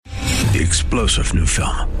the explosive new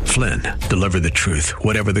film, Flynn, Deliver the Truth,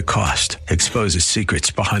 Whatever the Cost, exposes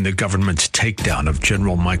secrets behind the government's takedown of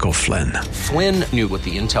General Michael Flynn. Flynn knew what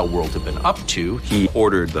the intel world had been up to. He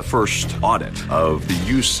ordered the first audit of the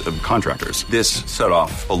use of contractors. This set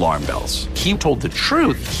off alarm bells. He told the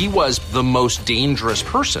truth. He was the most dangerous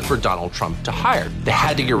person for Donald Trump to hire. They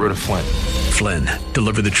had to get rid of Flynn. Flynn,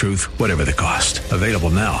 Deliver the Truth, Whatever the Cost. Available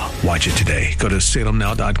now. Watch it today. Go to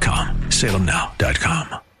salemnow.com.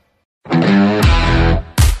 salemnow.com.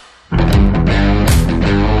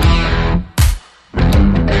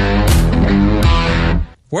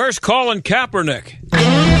 Where's Colin Kaepernick?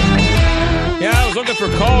 Yeah, I was looking for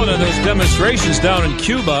Colin at those demonstrations down in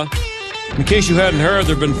Cuba. In case you hadn't heard,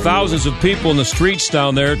 there have been thousands of people in the streets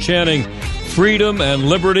down there chanting freedom and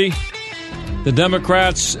liberty. The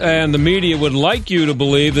Democrats and the media would like you to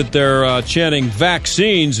believe that they're chanting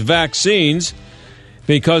vaccines,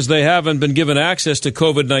 because they haven't been given access to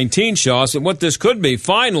COVID-19 shots. And what this could be,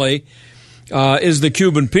 finally, is the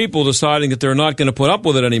Cuban people deciding that they're not going to put up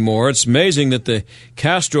with it anymore. It's amazing that the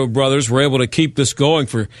Castro brothers were able to keep this going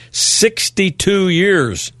for 62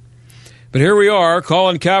 years. But here we are.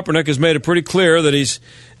 Colin Kaepernick has made it pretty clear that he's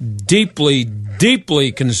deeply,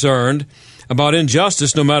 deeply concerned about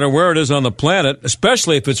injustice, no matter where it is on the planet,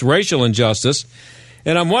 especially if it's racial injustice.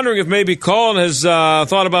 And I'm wondering if maybe Colin has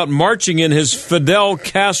thought about marching in his Fidel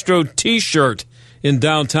Castro T-shirt in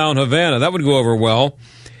downtown Havana. That would go over well.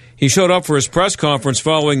 He showed up for his press conference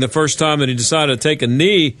following the first time that he decided to take a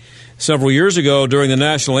knee several years ago during the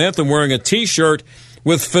national anthem, wearing a T-shirt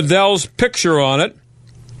with Fidel's picture on it.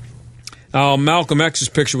 Malcolm X's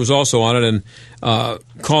picture was also on it, and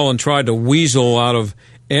Colin tried to weasel out of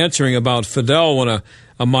answering about Fidel when a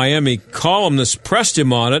Miami columnist pressed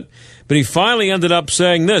him on it. But he finally ended up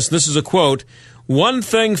saying this. This is a quote. "One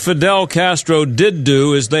thing Fidel Castro did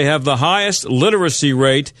do is they have the highest literacy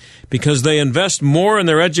rate because they invest more in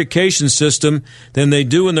their education system than they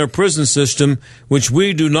do in their prison system, which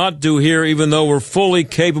we do not do here, even though we're fully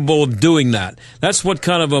capable of doing that." That's what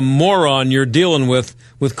kind of a moron you're dealing with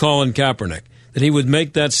Colin Kaepernick, that he would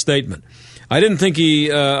make that statement. I don't think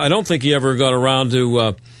he ever got around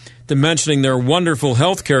to mentioning their wonderful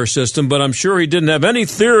health care system, but I'm sure he didn't have any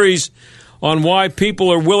theories on why people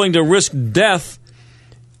are willing to risk death,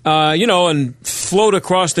 and float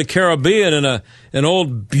across the Caribbean in an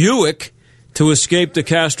old Buick to escape the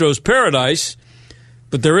Castro's paradise.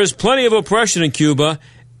 But there is plenty of oppression in Cuba,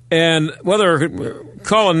 and whether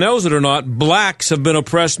Colin knows it or not, blacks have been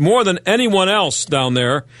oppressed more than anyone else down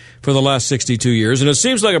there for the last 62 years. And it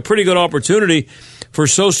seems like a pretty good opportunity for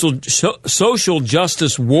social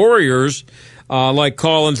justice warriors like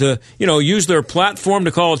Colin to, use their platform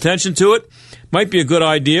to call attention to it. Might be a good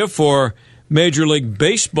idea for Major League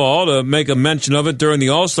Baseball to make a mention of it during the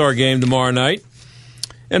All-Star game tomorrow night.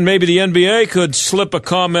 And maybe the NBA could slip a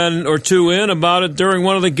comment or two in about it during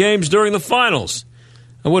one of the games during the finals.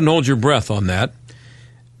 I wouldn't hold your breath on that.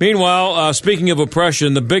 Meanwhile, speaking of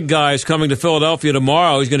oppression, the big guy is coming to Philadelphia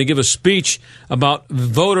tomorrow. He's going to give a speech about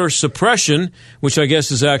voter suppression, which I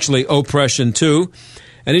guess is actually oppression too.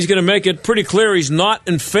 And he's going to make it pretty clear he's not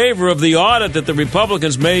in favor of the audit that the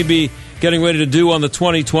Republicans may be getting ready to do on the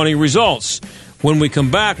 2020 results. When we come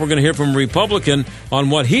back, we're going to hear from a Republican on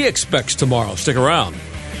what he expects tomorrow. Stick around.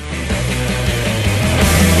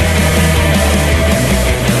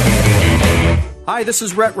 Hi, this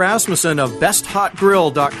is Rhett Rasmussen of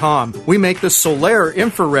BestHotGrill.com. We make the Solaire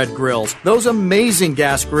infrared grills, those amazing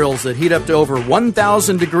gas grills that heat up to over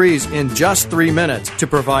 1,000 degrees in just 3 minutes to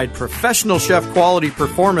provide professional chef quality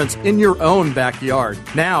performance in your own backyard.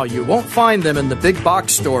 Now, you won't find them in the big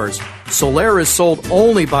box stores. Solaire is sold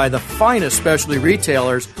only by the finest specialty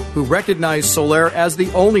retailers who recognize Solaire as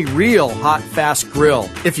the only real hot, fast grill.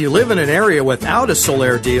 If you live in an area without a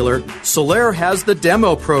Solaire dealer, Solaire has the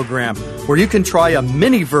demo program where you can try a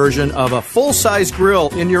mini version of a full-size grill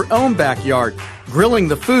in your own backyard, grilling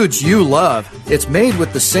the foods you love. It's made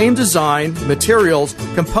with the same design, materials,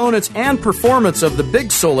 components, and performance of the big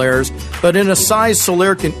Solaires, but in a size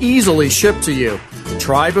Solaire can easily ship to you.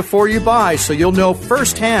 Try before you buy so you'll know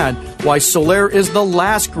firsthand why Solaire is the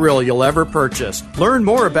last grill you'll ever purchase. Learn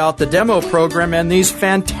more about the demo program and these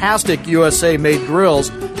fantastic USA-made grills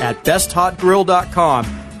at BestHotGrill.com.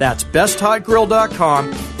 That's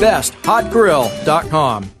BestHotGrill.com,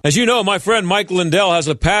 BestHotGrill.com. As you know, my friend Mike Lindell has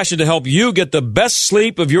a passion to help you get the best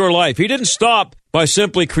sleep of your life. He didn't stop by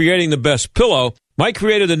simply creating the best pillow. Mike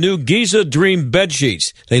created the new Giza Dream bed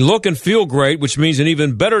sheets. They look and feel great, which means an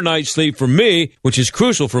even better night's sleep for me, which is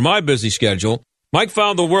crucial for my busy schedule. Mike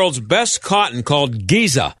found the world's best cotton called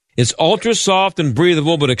Giza. It's ultra soft and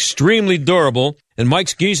breathable, but extremely durable. And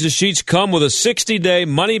Mike's Giza sheets come with a 60-day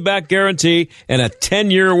money-back guarantee and a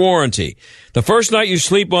 10-year warranty. The first night you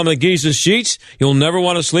sleep on the Giza sheets, you'll never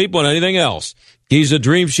want to sleep on anything else. Giza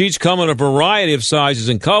Dream Sheets come in a variety of sizes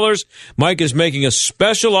and colors. Mike is making a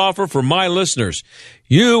special offer for my listeners.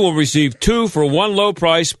 You will receive 2 for one low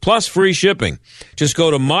price plus free shipping. Just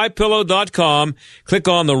go to MyPillow.com, click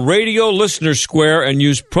on the radio listener square, and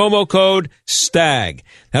use promo code STAG.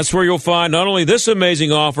 That's where you'll find not only this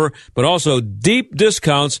amazing offer, but also deep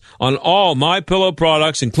discounts on all MyPillow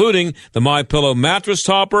products, including the MyPillow mattress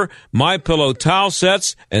topper, MyPillow towel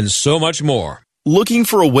sets, and so much more. Looking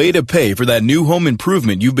for a way to pay for that new home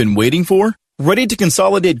improvement you've been waiting for? Ready to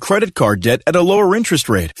consolidate credit card debt at a lower interest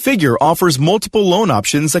rate? Figure offers multiple loan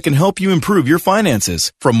options that can help you improve your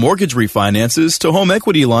finances. From mortgage refinances to home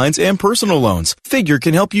equity lines and personal loans, Figure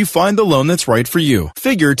can help you find the loan that's right for you.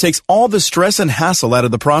 Figure takes all the stress and hassle out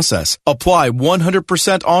of the process. Apply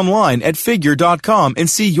 100% online at Figure.com and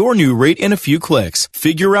see your new rate in a few clicks.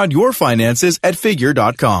 Figure out your finances at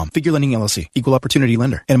Figure.com. Figure Lending LLC. Equal Opportunity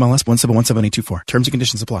Lender. NMLS 1717824. Terms and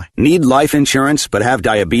conditions apply. Need life insurance but have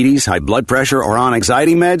diabetes, high blood pressure, or on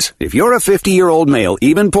anxiety meds? If you're a 50-year-old male,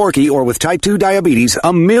 even porky, or with type 2 diabetes,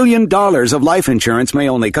 $1 million of life insurance may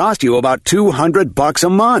only cost you about $200 a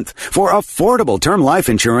month. For affordable term life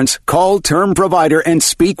insurance, call Term Provider and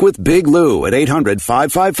speak with Big Lou at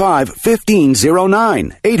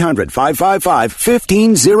 800-555-1509.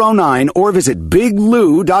 800-555-1509 or visit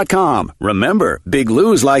biglou.com. Remember, Big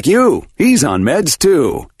Lou's like you. He's on meds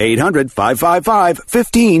too.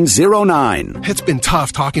 800-555-1509. It's been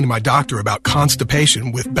tough talking to my doctor about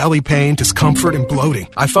constipation with belly pain, discomfort, and bloating.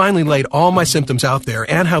 I finally laid all my symptoms out there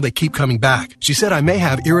and how they keep coming back. She said I may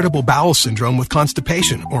have irritable bowel syndrome with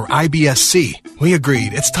constipation, or IBS-C. We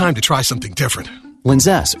agreed it's time to try something different.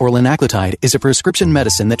 Linzess, or linaclotide, is a prescription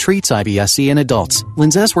medicine that treats IBS-C in adults.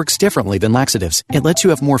 Linzess works differently than laxatives. It lets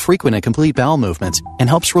you have more frequent and complete bowel movements and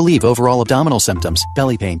helps relieve overall abdominal symptoms,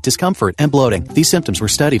 belly pain, discomfort, and bloating. These symptoms were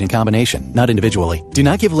studied in combination, not individually. Do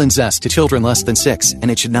not give Linzess to children less than 6,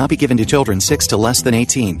 and it should not be given to children 6 to less than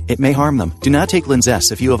 18. It may harm them. Do not take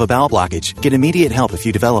Linzess if you have a bowel blockage. Get immediate help if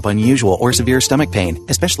you develop unusual or severe stomach pain,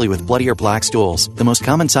 especially with bloody or black stools. The most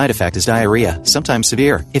common side effect is diarrhea, sometimes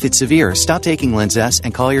severe. If it's severe, stop taking Linzess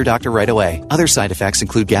and call your doctor right away. Other side effects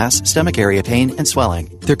include gas, stomach area pain, and swelling.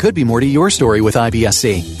 There could be more to your story with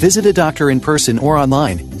IBS-C. Visit a doctor in person or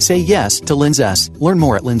online. Say yes to Linzess. Learn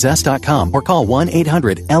more at linzess.com or call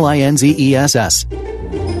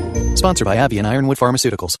 1-800-LINZESS. Sponsored by AbbVie and Ironwood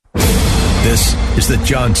Pharmaceuticals. This is the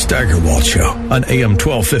John Steigerwald Show on AM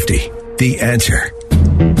 1250. The Answer.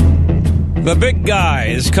 The big guy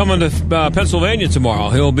is coming to Pennsylvania tomorrow.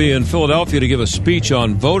 He'll be in Philadelphia to give a speech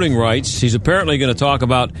on voting rights. He's apparently going to talk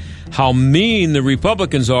about how mean the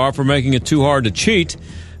Republicans are for making it too hard to cheat.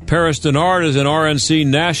 Paris Denard is an RNC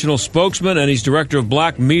national spokesman, and he's director of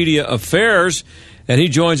Black Media Affairs, and he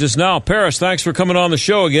joins us now. Paris, thanks for coming on the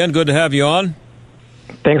show again. Good to have you on.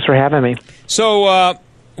 Thanks for having me. So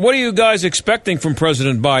what are you guys expecting from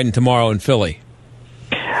President Biden tomorrow in Philly?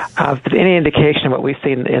 If there's any indication of what we've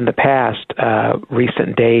seen in the past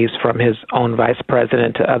recent days from his own vice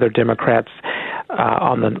president to other Democrats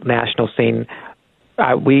on the national scene,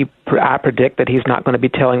 I predict that he's not going to be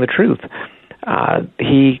telling the truth.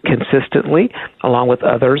 He consistently, along with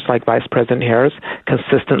others like Vice President Harris,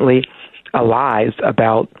 consistently lies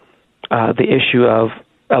about the issue of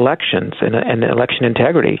elections and election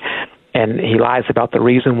integrity. And he lies about the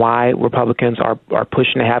reason why Republicans are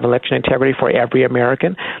pushing to have election integrity for every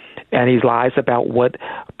American. And he lies about what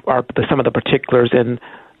are some of the particulars in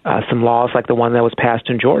some laws like the one that was passed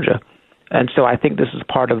in Georgia. And so I think this is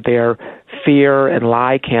part of their fear and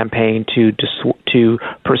lie campaign to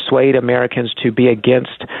persuade Americans to be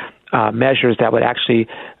against measures that would actually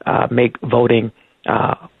make voting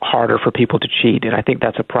harder for people to cheat. And I think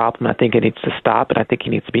that's a problem. I think it needs to stop, and I think he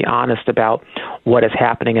needs to be honest about what is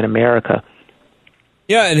happening in America.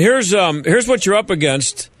 Yeah, and here's what you're up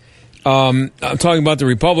against. I'm talking about the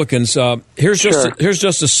Republicans. Here's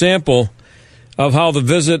just a sample of how the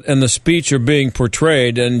visit and the speech are being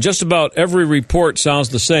portrayed, and just about every report sounds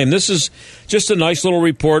the same. This is just a nice little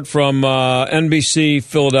report from NBC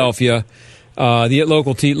Philadelphia, the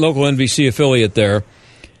local NBC affiliate there.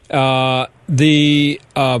 The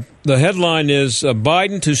headline is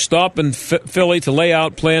Biden to stop in Philly to lay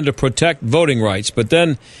out plan to protect voting rights. But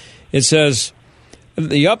then it says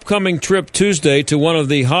the upcoming trip Tuesday to one of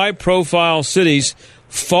the high-profile cities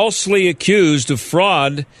falsely accused of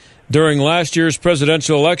fraud during last year's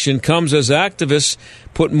presidential election comes as activists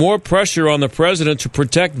put more pressure on the president to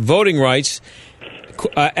protect voting rights.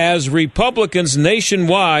 as Republicans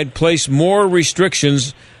nationwide place more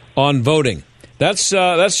restrictions on voting. That's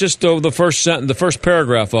just the first sentence, the first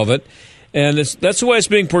paragraph of it, and that's the way it's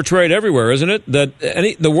being portrayed everywhere, isn't it? That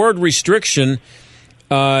the word restriction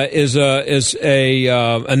is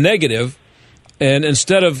a negative, and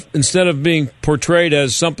instead of being portrayed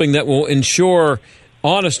as something that will ensure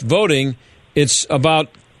honest voting, it's about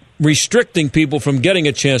restricting people from getting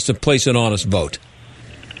a chance to place an honest vote.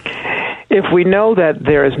 If we know that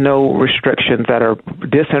there is no restrictions that are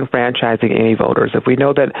disenfranchising any voters, if we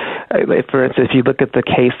know that, for instance, if you look at the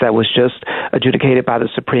case that was just adjudicated by the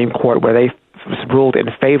Supreme Court where they ruled in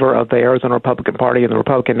favor of the Arizona Republican Party and the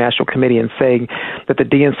Republican National Committee and saying that the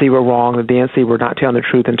DNC were wrong, the DNC were not telling the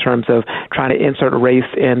truth in terms of trying to insert race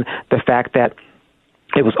in the fact that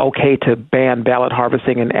it was okay to ban ballot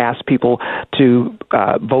harvesting and ask people to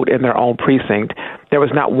vote in their own precinct. There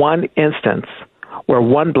was not one instance where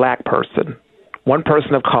one black person, one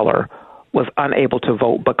person of color, was unable to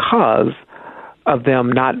vote because of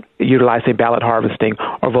them not utilizing ballot harvesting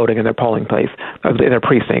or voting in their polling place, in their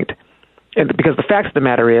precinct. And because the fact of the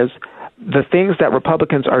matter is, the things that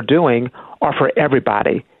Republicans are doing are for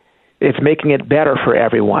everybody. It's making it better for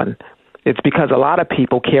everyone. It's because a lot of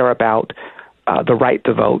people care about the right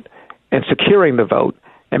to vote and securing the vote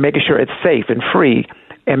and making sure it's safe and free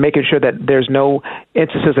and making sure that there's no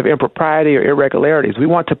instances of impropriety or irregularities. We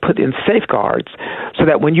want to put in safeguards so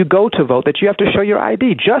that when you go to vote, that you have to show your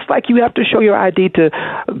ID, just like you have to show your ID to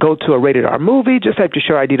go to a rated R movie, just have to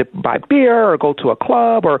show your ID to buy beer or go to a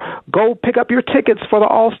club or go pick up your tickets for the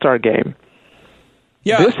All-Star game.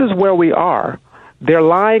 Yeah. This is where we are. They're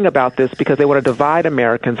lying about this because they want to divide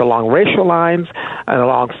Americans along racial lines and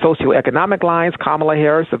along socioeconomic lines. Kamala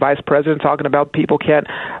Harris, the vice president, talking about people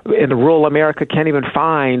in rural America can't even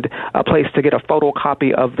find a place to get a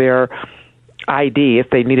photocopy of their ID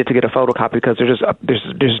if they needed to get a photocopy because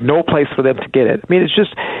there's no place for them to get it. I mean,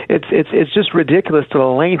 it's just ridiculous to the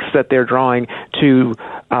lengths that they're drawing to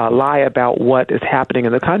lie about what is happening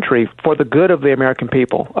in the country for the good of the American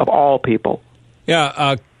people, of all people.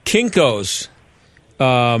 Yeah, Kinko's.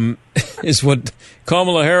 Is what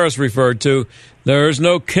Kamala Harris referred to. There's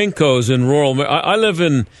no Kinko's in rural. I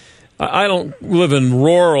don't live in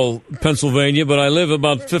rural Pennsylvania, but I live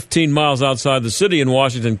about 15 miles outside the city in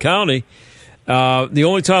Washington County. The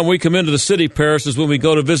only time we come into the city, Paris, is when we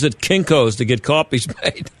go to visit Kinko's to get copies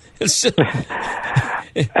made. But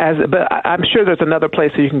I'm sure there's another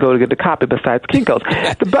place that you can go to get the copy besides Kinko's.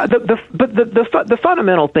 The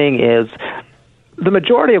fundamental thing is, the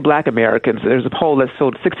majority of black Americans, there's a poll that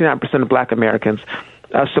showed 69% of black Americans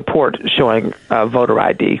support showing voter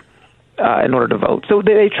ID in order to vote. So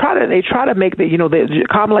they try to make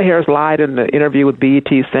Kamala Harris lied in the interview with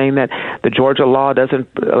BET saying that the Georgia law doesn't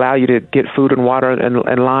allow you to get food and water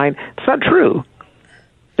in line. It's not true.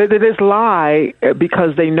 They just lie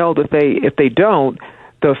because they know that if they don't,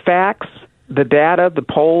 the facts, the data, the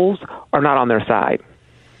polls are not on their side.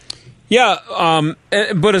 Yeah,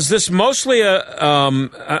 but is this mostly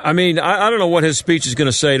I mean, I don't know what his speech is going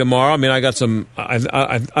to say tomorrow. I mean, I got some.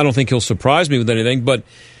 I don't think he'll surprise me with anything. But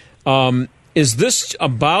is this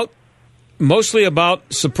mostly about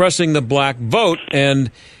suppressing the black vote?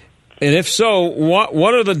 And if so,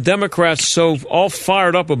 what are the Democrats so all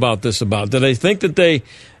fired up about this about? Do they think that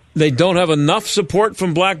they don't have enough support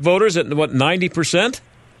from black voters at 90%?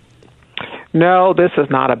 No, this is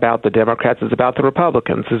not about the Democrats. It's about the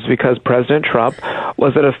Republicans. It's because President Trump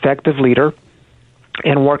was an effective leader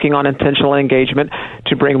in working on intentional engagement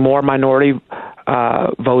to bring more minority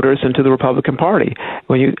voters into the Republican Party.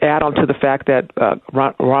 When you add on to the fact that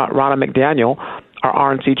Ronna McDaniel,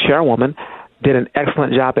 our RNC chairwoman, did an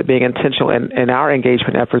excellent job at being intentional in our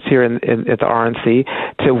engagement efforts here at the RNC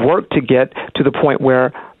to work to get to the point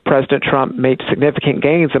where President Trump made significant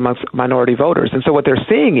gains amongst minority voters. And so what they're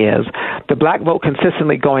seeing is the black vote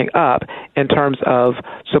consistently going up in terms of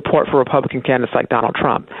support for Republican candidates like Donald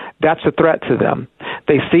Trump. That's a threat to them.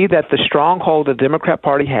 They see that the stronghold the Democrat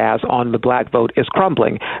Party has on the black vote is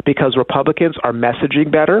crumbling because Republicans are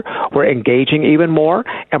messaging better, we're engaging even more,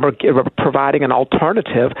 and we're providing an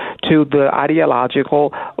alternative to the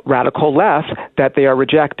ideological radical left that they are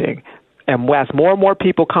rejecting. And as more and more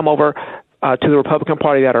people come over to the Republican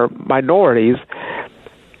Party that are minorities,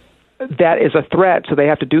 that is a threat, so they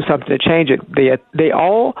have to do something to change it. They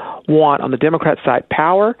all want, on the Democrat side,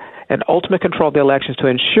 power and ultimate control of the elections to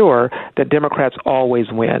ensure that Democrats always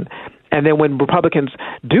win. And then when Republicans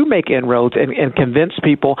do make inroads and convince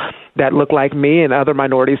people that look like me and other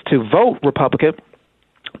minorities to vote Republican,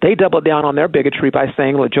 they double down on their bigotry by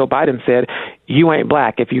saying what Joe Biden said, you ain't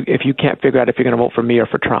black if you can't figure out if you're going to vote for me or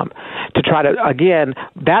for Trump. To try to, again,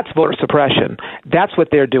 that's voter suppression. That's what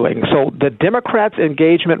they're doing. So the Democrats'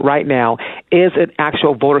 engagement right now is an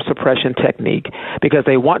actual voter suppression technique because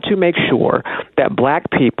they want to make sure that black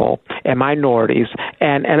people and minorities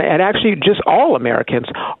and actually just all Americans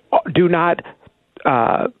do not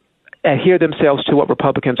adhere themselves to what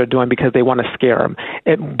Republicans are doing because they want to scare them.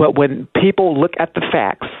 But when people look at the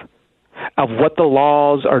facts of what the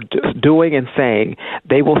laws are doing and saying,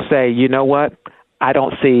 they will say, you know what, I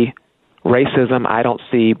don't see racism, I don't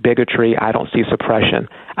see bigotry, I don't see suppression.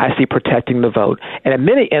 I see protecting the vote. And in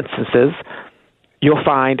many instances, you'll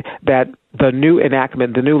find that the new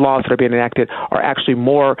laws that are being enacted are actually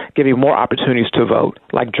giving more opportunities to vote.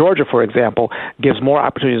 Like Georgia, for example, gives more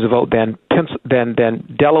opportunities to vote than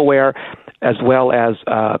Delaware, as well as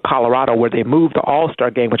Colorado, where they moved the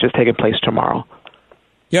All-Star game, which is taking place tomorrow.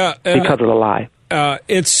 Yeah, because of the lie.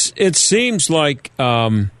 It seems like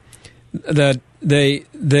that they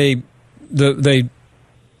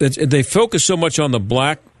focus so much on the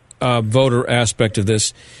black voter aspect of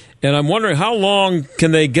this. And I'm wondering how long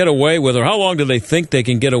can they get away with, or how long do they think they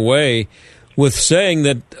can get away with saying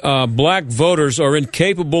that black voters are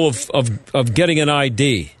incapable of getting an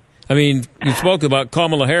ID? I mean, you spoke about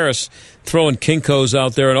Kamala Harris throwing Kinkos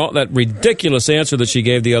out there and all that ridiculous answer that she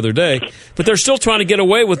gave the other day, but they're still trying to get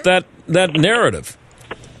away with that narrative.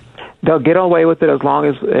 They'll get away with it as long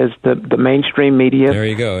as the mainstream media there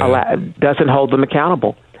you go, doesn't hold them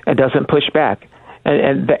accountable and doesn't push back.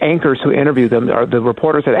 And the anchors who interview them are the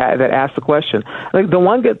reporters that ask the question. Like the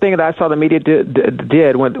one good thing that I saw the media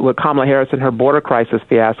did with Kamala Harris and her border crisis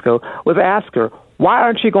fiasco was ask her, why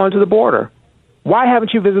aren't you going to the border? Why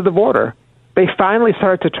haven't you visited the border? They finally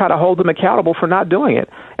started to try to hold them accountable for not doing it.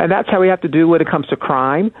 And that's how we have to do when it comes to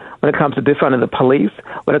crime, when it comes to defunding the police,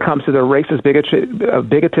 when it comes to the racist,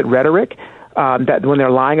 bigoted rhetoric, that when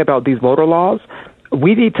they're lying about these voter laws.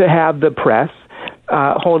 We need to have the press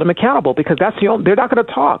hold them accountable because they're not going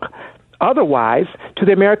to talk otherwise to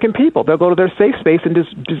the American people. They'll go to their safe space and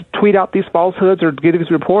just tweet out these falsehoods or give these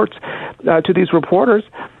reports to these reporters.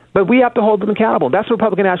 But we have to hold them accountable. That's what the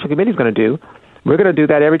Republican National Committee is going to do. We're going to do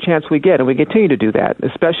that every chance we get, and we continue to do that.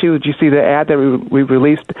 Especially, did you see the ad that we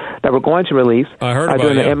released, that we're going to release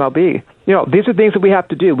during the MLB? You know, these are things that we have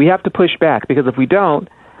to do. We have to push back because if we don't,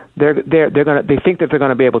 they think that they're going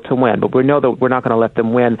to be able to win, but we know that we're not going to let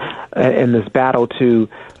them win in this battle to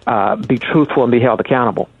be truthful and be held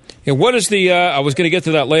accountable. And what is the? I was going to get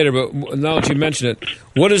to that later, but now that you mention it,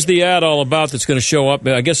 what is the ad all about that's going to show up?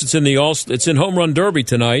 I guess it's in Home Run Derby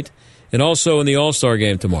tonight, and also in the All-Star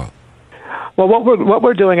game tomorrow. Well, what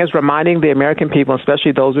we're doing is reminding the American people,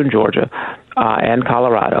 especially those in Georgia and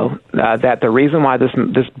Colorado, that the reason why this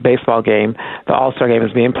baseball game, the All-Star game,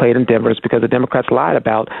 is being played in Denver is because the Democrats lied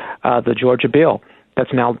about the Georgia bill.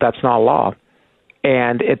 That's now law,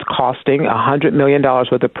 and it's costing $100 million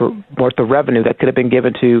worth of revenue that could have been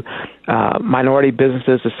given to minority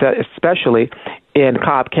businesses, especially in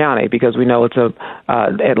Cobb County, because we know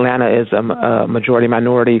Atlanta is a majority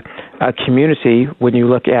minority community. When you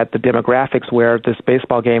look at the demographics where this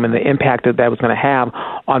baseball game and the impact that was going to have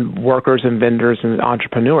on workers and vendors and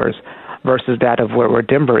entrepreneurs versus that of where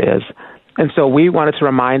Denver is. And so we wanted to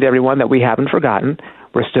remind everyone that we haven't forgotten.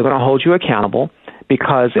 We're still going to hold you accountable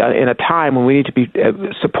because in a time when we need to be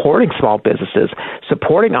supporting small businesses,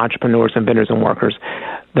 supporting entrepreneurs and vendors and workers,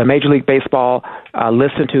 the Major League Baseball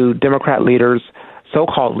listened to Democrat leaders,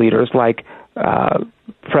 so-called leaders like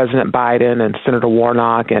President Biden and Senator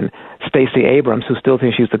Warnock and Stacey Abrams, who still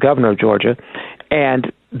thinks she's the governor of Georgia,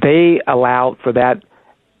 and they allowed for that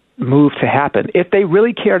move to happen. If they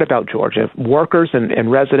really cared about Georgia, workers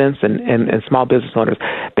and residents and small business owners,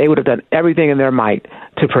 they would have done everything in their might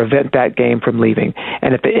to prevent that game from leaving.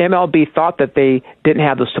 And if the MLB thought that they didn't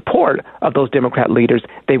have the support of those Democrat leaders,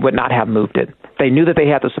 they would not have moved it. They knew that they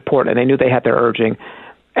had the support and they knew they had their urging.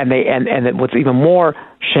 And what's even more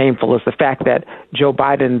shameful is the fact that Joe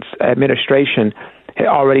Biden's administration had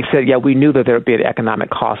already said, yeah, we knew that there would be an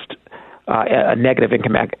economic cost, a negative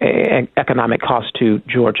economic cost to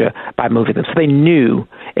Georgia by moving them. So they knew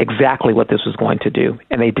exactly what this was going to do,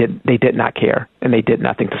 and they did not care, and they did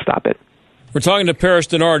nothing to stop it. We're talking to Paris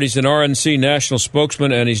Denard. He's an RNC national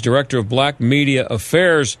spokesman, and he's director of Black Media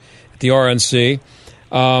Affairs at the RNC.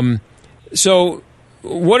 So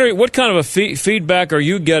what kind of a feedback are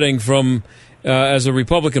you getting from as a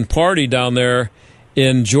Republican Party down there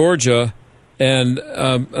in Georgia and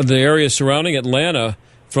the area surrounding Atlanta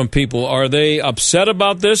from people? Are they upset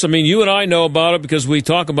about this? I mean, you and I know about it because we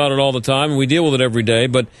talk about it all the time and we deal with it every day.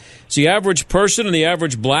 But it's the average person and the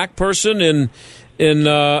average black person in in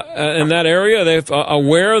that area? Are they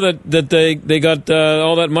aware that they got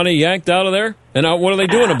all that money yanked out of there? And what are they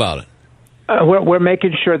doing about it? We're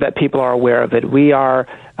making sure that people are aware of it. We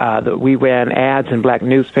ran ads in black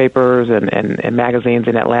newspapers and magazines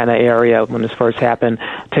in the Atlanta area when this first happened.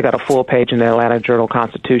 Took out a full page in the Atlanta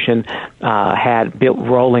Journal-Constitution. Had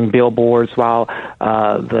rolling billboards while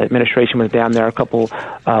the administration was down there a couple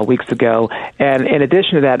weeks ago. And in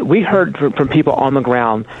addition to that, we heard from people on the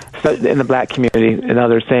ground in the black community and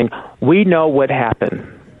others saying, "We know what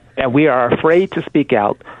happened, and we are afraid to speak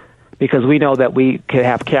out because we know that we could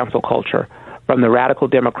have cancel culture from the radical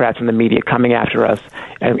Democrats and the media coming after us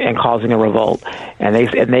and causing a revolt." And they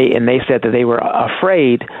said that they were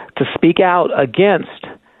afraid to speak out against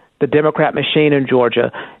the Democrat machine in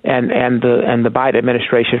Georgia and the Biden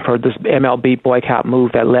administration for this MLB boycott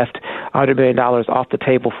move that left $100 million off the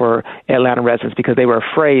table for Atlanta residents because they were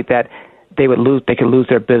afraid that they could lose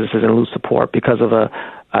their businesses and lose support because of a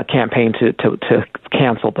campaign to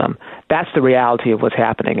cancel them. That's the reality of what's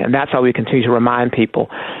happening, and that's how we continue to remind people,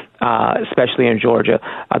 especially in Georgia.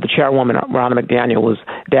 The chairwoman, Ronna McDaniel, was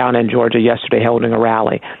down in Georgia yesterday holding a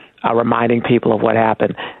rally, reminding people of what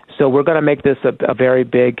happened. So we're going to make this a very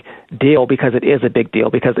big deal because it is a big deal,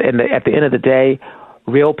 because at the end of the day,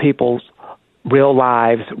 real people's real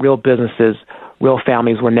lives, real businesses, real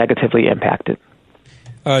families were negatively impacted.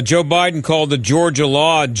 Joe Biden called the Georgia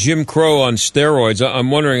law Jim Crow on steroids.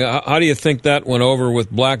 I'm wondering, how do you think that went over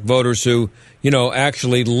with black voters who,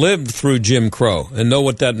 actually lived through Jim Crow and know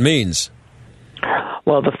what that means?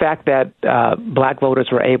 Well, the fact that black voters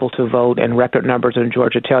were able to vote in record numbers in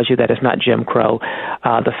Georgia tells you that it's not Jim Crow.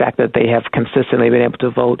 The fact that they have consistently been able to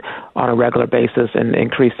vote on a regular basis and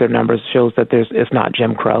increase their numbers shows that it's not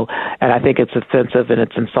Jim Crow. And I think it's offensive and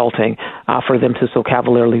it's insulting for them to so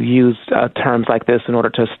cavalierly use terms like this in order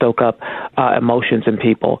to stoke up emotions in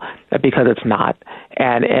people, because it's not.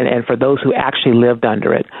 And for those who actually lived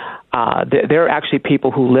under it, there are actually people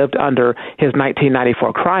who lived under his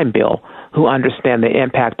 1994 crime bill who understand the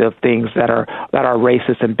impact of things that are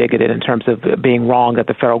racist and bigoted in terms of being wrong that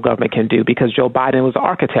the federal government can do, because Joe Biden was the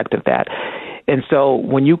architect of that. And so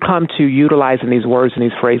when you come to utilizing these words and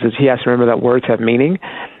these phrases, he has to remember that words have meaning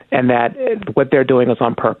and that what they're doing is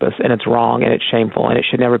on purpose, and it's wrong and it's shameful and it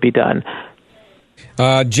should never be done.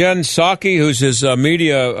 Jen Psaki, who's his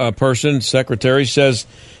media person, secretary, says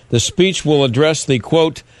the speech will address the,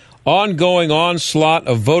 quote, ongoing onslaught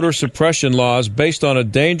of voter suppression laws based on a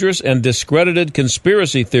dangerous and discredited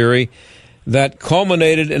conspiracy theory that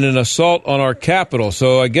culminated in an assault on our Capitol.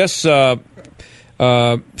 So I guess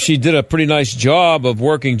she did a pretty nice job of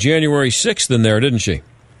working January 6th in there, didn't she?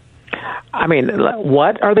 I mean,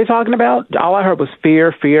 what are they talking about? All I heard was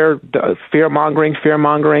fear-mongering.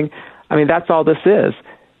 I mean, that's all this is.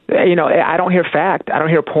 I don't hear fact. I don't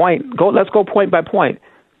hear point. Let's go point by point.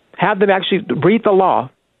 Have them actually read the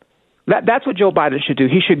law. That's what Joe Biden should do.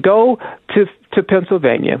 He should go to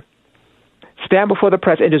Pennsylvania, stand before the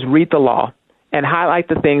press, and just read the law and highlight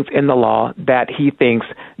the things in the law that he thinks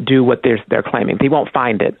do what they're claiming. He won't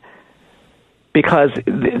find it because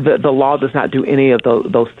the law does not do any of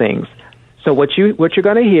those things. So what you're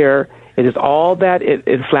going to hear is all that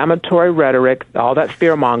inflammatory rhetoric, all that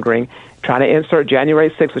fear-mongering, trying to insert January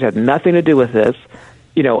 6th, which has nothing to do with this.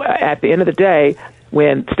 At the end of the day,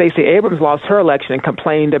 when Stacey Abrams lost her election and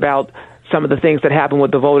complained about some of the things that happened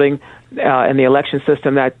with the voting and the election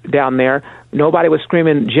system down there, nobody was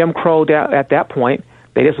screaming Jim Crow at that point.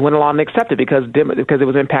 They just went along and accepted because it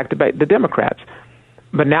was impacted by the Democrats.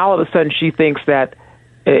 But now all of a sudden she thinks that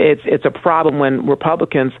it's a problem when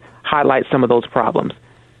Republicans highlight some of those problems.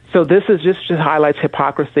 So this is just highlights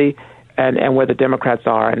hypocrisy and where the Democrats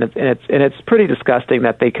are, and it's pretty disgusting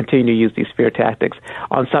that they continue to use these fear tactics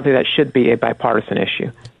on something that should be a bipartisan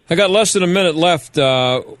issue. I got less than a minute left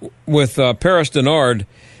with Paris Denard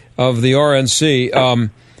of the RNC.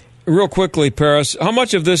 Real quickly, Paris, how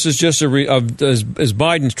much of this is just is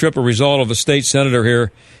Biden's trip a result of a state senator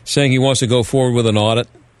here saying he wants to go forward with an audit?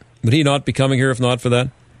 Would he not be coming here if not for that?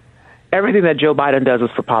 Everything that Joe Biden does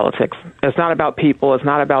is for politics. It's not about people. It's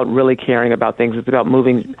not about really caring about things. It's about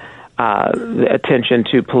moving attention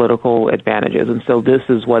to political advantages. And so this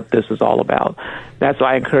is what this is all about. That's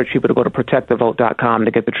why I encourage people to go to protectthevote.com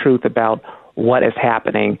to get the truth about what is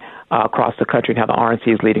happening across the country and how the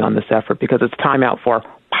RNC is leading on this effort, because it's time out for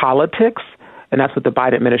politics. And that's what the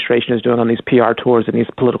Biden administration is doing on these PR tours and these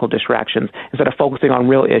political distractions, instead of focusing on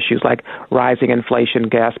real issues like rising inflation,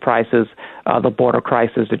 gas prices, the border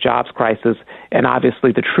crisis, the jobs crisis, and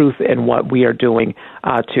obviously the truth in what we are doing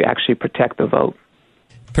to actually protect the vote.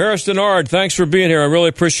 Paris Denard, thanks for being here. I really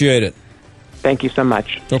appreciate it. Thank you so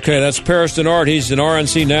much. Okay, that's Paris Denard. He's an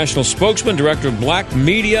RNC national spokesman, director of Black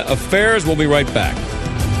Media Affairs. We'll be right back.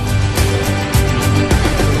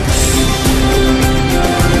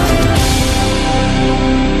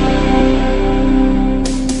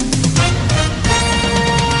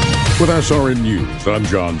 With SRN News, I'm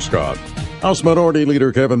John Scott. House Minority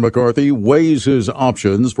Leader Kevin McCarthy weighs his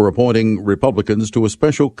options for appointing Republicans to a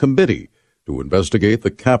special committee to investigate the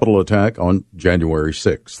Capitol attack on January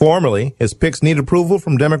 6th. Formally, his picks need approval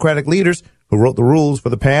from Democratic leaders who wrote the rules for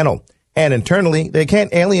the panel. And internally, they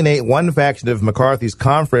can't alienate one faction of McCarthy's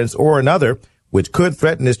conference or another, which could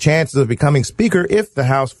threaten his chances of becoming Speaker if the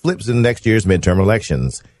House flips in next year's midterm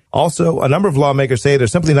elections. Also, a number of lawmakers say they're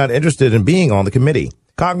simply not interested in being on the committee.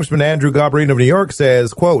 Congressman Andrew Garbarino of New York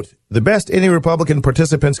says, quote, "The best any Republican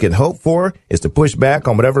participants can hope for is to push back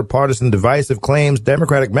on whatever partisan divisive claims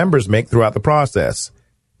Democratic members make throughout the process."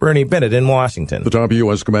 Bernie Bennett in Washington. The top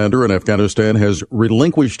U.S. commander in Afghanistan has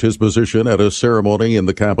relinquished his position at a ceremony in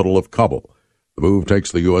the capital of Kabul. The move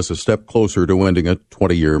takes the U.S. a step closer to ending a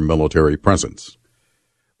 20-year military presence.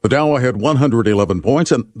 The Dow had 111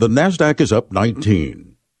 points, and the NASDAQ is up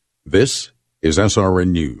 19. This is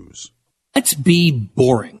SRN News. Let's be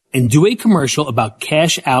boring and do a commercial about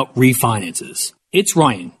cash-out refinances. It's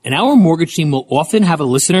Ryan, and our mortgage team will often have a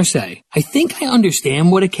listener say, "I think I understand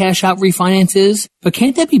what a cash-out refinance is, but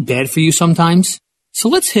can't that be bad for you sometimes?" So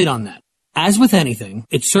let's hit on that. As with anything,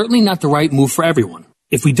 it's certainly not the right move for everyone.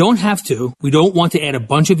 If we don't have to, we don't want to add a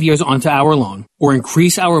bunch of years onto our loan, or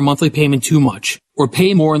increase our monthly payment too much, or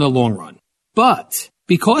pay more in the long run. But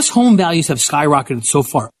because home values have skyrocketed so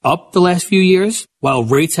far up the last few years, while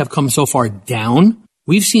rates have come so far down,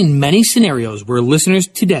 we've seen many scenarios where listeners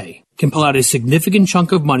today can pull out a significant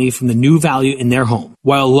chunk of money from the new value in their home,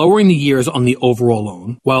 while lowering the years on the overall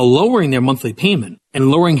loan, while lowering their monthly payment,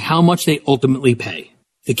 and lowering how much they ultimately pay.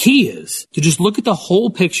 The key is to just look at the whole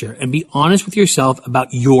picture and be honest with yourself about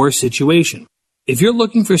your situation. If you're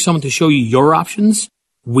looking for someone to show you your options,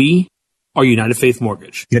 we are United Faith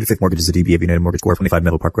Mortgage. United Faith Mortgage is a DBA of United Mortgage Corp. 25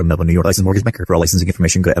 Melville Park Road, Melville, New York. Licensed mortgage banker. For all licensing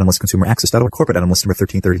information, go to NMLSConsumerAccess.org. Corporate NMLS number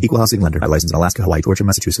 1330. Equal housing lender. Licensed in Alaska, Hawaii, Georgia,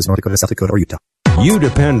 Massachusetts, North Dakota, South Dakota, or Utah. You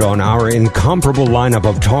depend on our incomparable lineup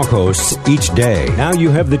of talk hosts each day. Now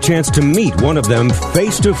you have the chance to meet one of them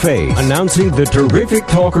face to face, announcing the Terrific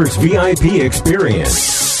Talkers VIP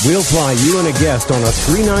experience. We'll fly you and a guest on a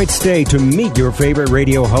 3-night stay to meet your favorite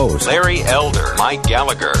radio host. Larry Elder, Mike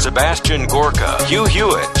Gallagher, Sebastian Gorka, Hugh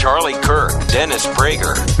Hewitt, Charlie Kirk, Dennis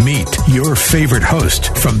Prager. Meet your favorite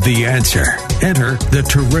host from The Answer. Enter the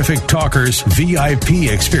Terrific Talkers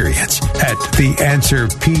VIP experience at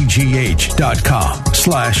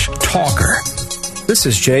theanswerpgh.com/talker. This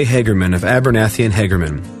is Jay Hagerman of Abernathy &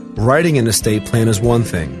 Hagerman. Writing an estate plan is one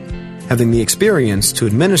thing. Having the experience to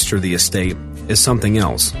administer the estate is something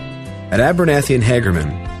else. At Abernathy &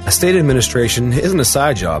 Hagerman, estate administration isn't a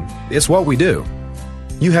side job. It's what we do.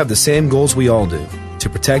 You have the same goals we all do: to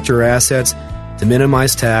protect your assets, to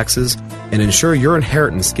minimize taxes, and ensure your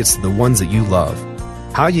inheritance gets to the ones that you love.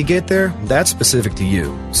 How you get there, that's specific to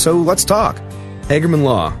you. So let's talk. Hagerman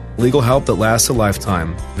Law. Legal help that lasts a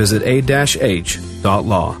lifetime. Visit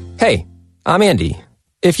a-h.law. Hey, I'm Andy.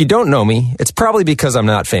 If you don't know me, it's probably because I'm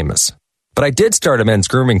not famous. But I did start a men's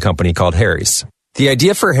grooming company called Harry's. The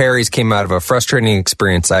idea for Harry's came out of a frustrating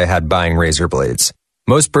experience I had buying razor blades.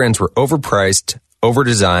 Most brands were overpriced,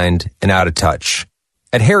 overdesigned, and out of touch.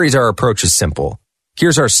 At Harry's, our approach is simple.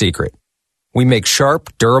 Here's our secret. We make sharp,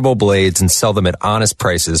 durable blades and sell them at honest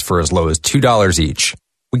prices for as low as $2 each.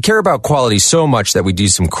 We care about quality so much that we do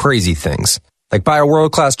some crazy things, like buy a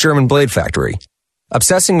world-class German blade factory.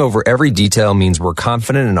 Obsessing over every detail means we're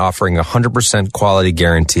confident in offering a 100% quality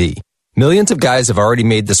guarantee. Millions of guys have already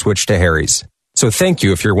made the switch to Harry's, so thank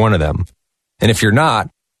you if you're one of them. And if you're not,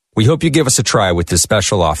 we hope you give us a try with this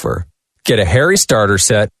special offer. Get a Harry starter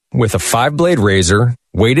set with a 5-blade razor,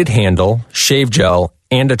 weighted handle, shave gel,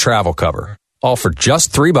 and a travel cover, all for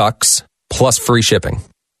just $3 plus free shipping.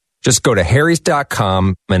 Just go to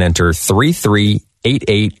harrys.com and enter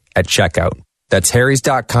 3388 at checkout. That's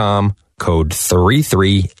harrys.com, code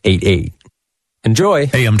 3388. Enjoy.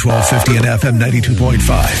 AM 1250 and FM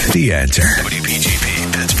 92.5. The Answer.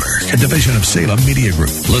 WPGP Pittsburgh. A division of Salem Media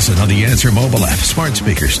Group. Listen on the Answer mobile app, smart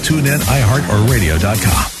speakers, TuneIn, iHeart, or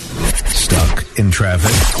radio.com. Stuck in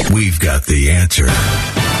traffic? We've got the answer.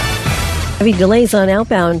 Heavy delays on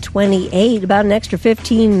outbound 28, about an extra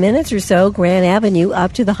 15 minutes or so. Grand Avenue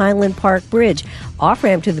up to the Highland Park Bridge.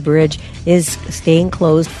 Off-ramp to the bridge is staying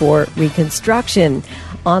closed for reconstruction.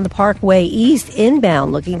 On the Parkway East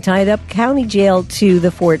inbound, looking tied up County Jail to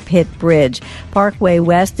the Fort Pitt Bridge. Parkway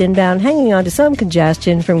West inbound, hanging on to some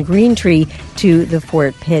congestion from Green Tree to the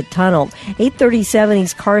Fort Pitt Tunnel. 837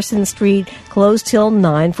 East Carson Street, closed till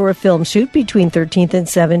 9 for a film shoot between 13th and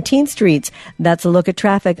 17th Streets. That's a look at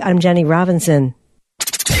traffic. I'm Jenny Robinson.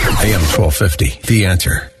 AM 1250, The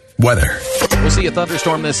Answer. Weather. We'll see a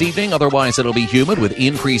thunderstorm this evening. Otherwise, it'll be humid with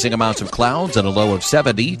increasing amounts of clouds and a low of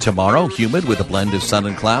 70. Tomorrow, humid with a blend of sun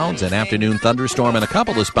and clouds. An afternoon thunderstorm in a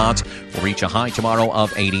couple of spots will reach a high tomorrow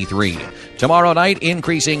of 83. Tomorrow night,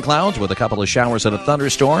 increasing clouds with a couple of showers and a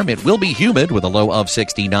thunderstorm. It will be humid with a low of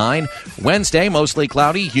 69. Wednesday, mostly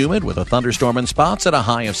cloudy, humid with a thunderstorm in spots at a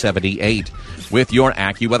high of 78. With your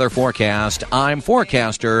AccuWeather forecast, I'm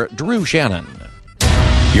forecaster Drew Shannon.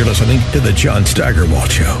 You're listening to the John Steigerwald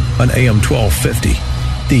Show on AM 1250.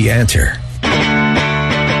 The Answer.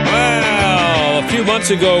 Well, a few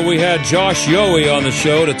months ago, we had Josh Yohe on the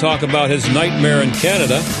show to talk about his nightmare in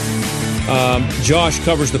Canada. Josh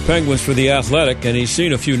covers the Penguins for The Athletic, and he's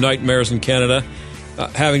seen a few nightmares in Canada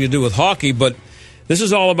having to do with hockey. But this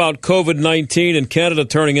is all about COVID-19 and Canada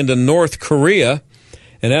turning into North Korea.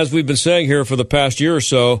 And as we've been saying here for the past year or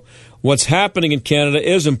so, what's happening in Canada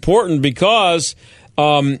is important because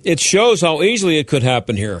it shows how easily it could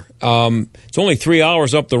happen here. It's only 3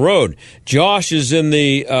 hours up the road. Josh is in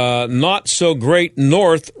the not-so-great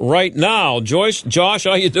north right now. Josh,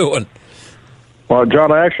 how you doing? Well,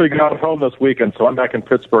 John, I actually got home this weekend, so I'm back in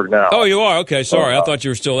Pittsburgh now. Oh, you are? Okay, sorry. I thought you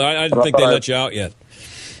were still there. I didn't think they let you out yet.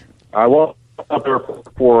 I was out there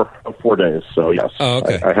for 4 days, so yes. Oh,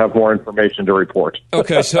 okay. I have more information to report.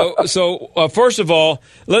 Okay, so first of all,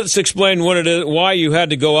 let's explain what it is, why you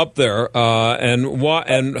had to go up there,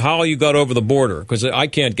 and how you got over the border, because I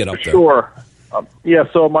can't get up there. Sure.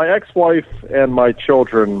 So my ex-wife and my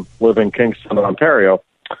children live in Kingston, Ontario.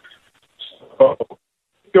 So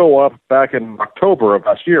go up back in October of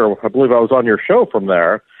last year. I believe I was on your show from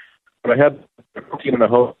there, but I had quarantine in a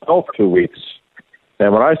hotel for 2 weeks.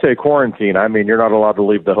 And when I say quarantine, I mean you're not allowed to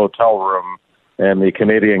leave the hotel room, and the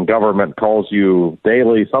Canadian government calls you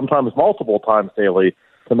daily, sometimes multiple times daily,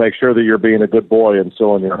 to make sure that you're being a good boy and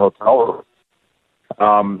still in your hotel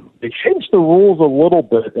room. They changed the rules a little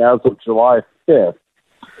bit as of July 5th.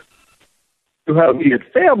 You have immediate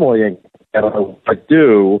family in Canada,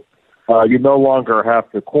 you no longer have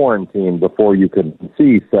to quarantine before you can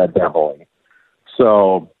see said family.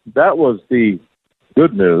 So that was the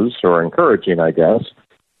good news, or encouraging, I guess.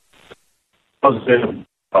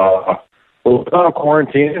 Without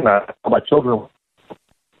quarantine, my children.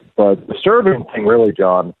 But the disturbing thing, really,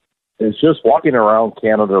 John, is just walking around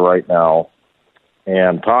Canada right now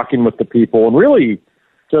and talking with the people, and really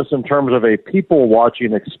just in terms of a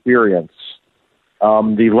people-watching experience,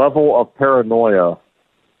 the level of paranoia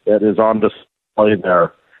that is on display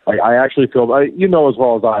there. I actually feel, you know as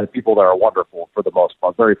well as I, people there are wonderful for the most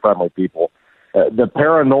part, very friendly people. The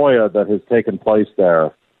paranoia that has taken place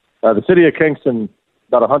there. The city of Kingston,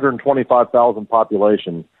 about 125,000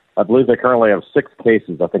 population. I believe they currently have 6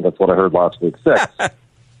 cases. I think that's what I heard last week. 6.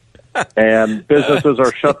 And businesses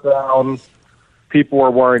are shut down. People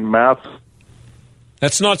are wearing masks.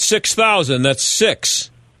 That's not 6,000. That's 6.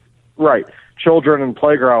 Right. Children in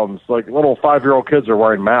playgrounds, like little 5-year-old kids are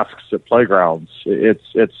wearing masks at playgrounds. It's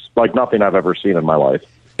like nothing I've ever seen in my life.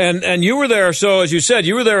 And you were there, so as you said,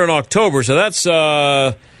 you were there in October, so that's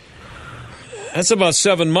about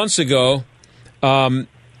 7 months ago, and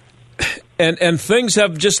things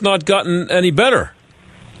have just not gotten any better.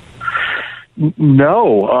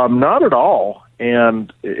 No, not at all.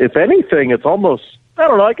 And if anything, it's almost, I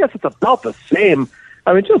don't know, I guess it's about the same.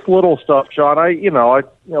 I mean, just little stuff, John. I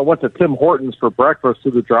went to Tim Hortons for breakfast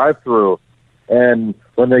through the drive-thru, and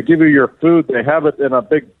when they give you your food, they have it in a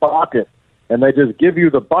big bucket, and they just give you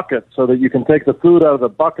the bucket so that you can take the food out of the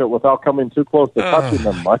bucket without coming too close to touching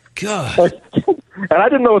them. God. And I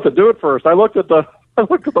didn't know what to do at first. I looked at the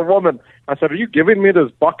woman. I said, "Are you giving me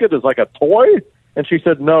this bucket as like a toy?" And she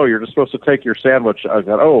said, "No, you're just supposed to take your sandwich." I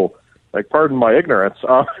said, "Oh, like, pardon my ignorance."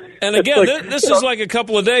 And again, this is like a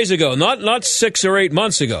couple of days ago, not 6 or 8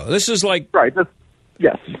 months ago. This is like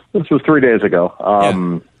this was 3 days ago.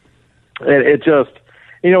 It just,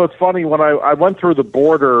 it's funny when I went through the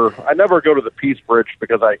border. I never go to the Peace Bridge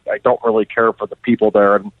because I don't really care for the people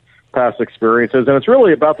there and past experiences, and it's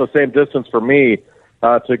really about the same distance for me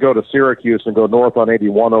to go to Syracuse and go north on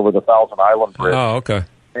 81 over the Thousand Island Bridge. Oh, okay.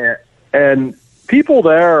 And people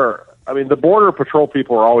there, I mean, the Border Patrol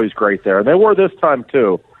people are always great there, and they were this time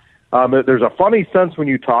too. There's a funny sense when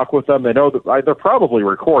you talk with them. They know that they're probably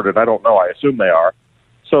recorded. I don't know. I assume they are.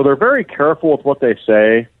 So they're very careful with what they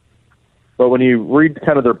say. but when you read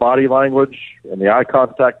kind of their body language and the eye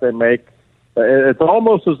contact they make, it's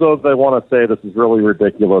almost as though they want to say, this is really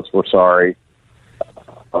ridiculous, we're sorry.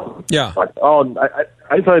 Yeah.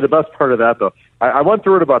 I tell you the best part of that, though. I went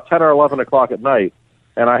through it about 10 or 11 o'clock at night,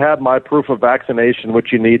 and I had my proof of vaccination,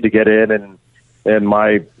 which you need to get in, and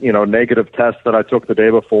my negative test that I took the day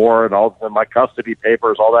before, and my custody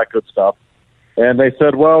papers, all that good stuff. And they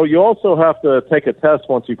said, well, you also have to take a test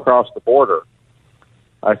once you cross the border.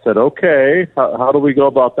 I said, okay, how do we go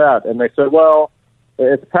about that? And they said, well,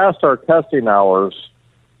 it's past our testing hours,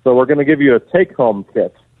 so we're going to give you a take-home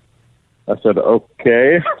kit. I said,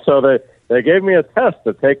 okay. So they gave me a test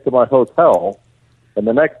to take to my hotel, and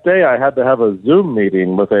the next day I had to have a Zoom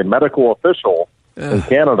meeting with a medical official in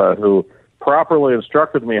Canada who properly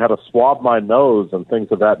instructed me how to swab my nose and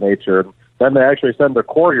things of that nature. And then they actually send a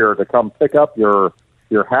courier to come pick up your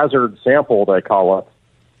hazard sample, they call it,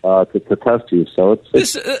 to test you. So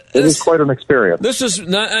it is quite an experience. This is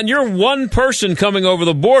not, and you're one person coming over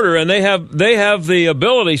the border, and they have the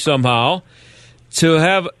ability somehow to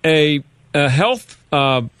have a health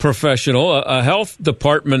professional, a health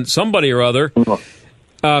department, somebody or other,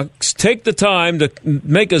 take the time to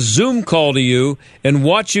make a Zoom call to you and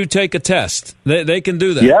watch you take a test. They can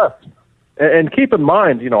do that. Yes. And keep in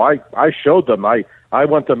mind, I showed them. I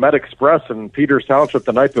went to MedExpress in Peters Township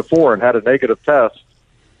the night before and had a negative test.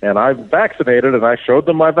 And I'm vaccinated, and I showed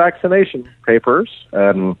them my vaccination papers.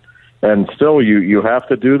 And still, you have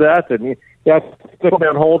to do that. And you have to sit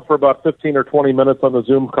on hold for about 15 or 20 minutes on the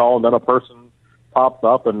Zoom call, and then a person pops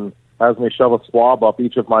up and has me shove a swab up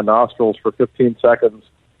each of my nostrils for 15 seconds.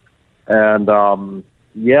 And,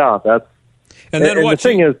 that's... And then the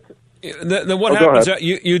thing is... Then what happens?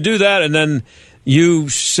 You do that, and then you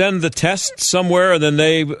send the test somewhere, and then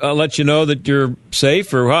they let you know that you're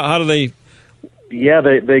safe, or how do they... Yeah,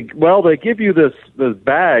 they give you this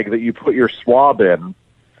bag that you put your swab in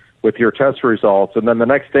with your test results, and then the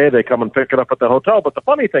next day they come and pick it up at the hotel. But the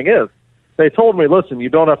funny thing is, they told me, listen, you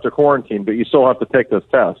don't have to quarantine, but you still have to take this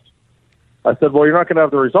test. I said, well, you're not going to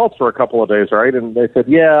have the results for a couple of days, right? And they said,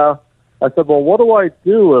 yeah. I said, well, what do I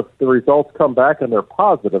do if the results come back and they're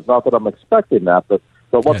positive? Not that I'm expecting that, but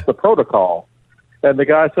what's the protocol? And the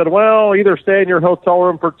guy said, well, either stay in your hotel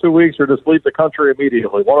room for 2 weeks or just leave the country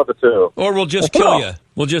immediately, one of the two. Or we'll just kill you.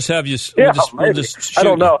 We'll just have you. We'll just shoot I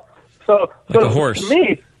don't know. So a horse.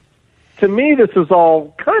 To me, this is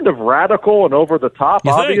all kind of radical and over the top,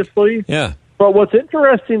 obviously. Yeah. But what's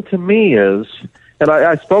interesting to me is, and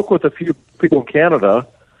I spoke with a few people in Canada,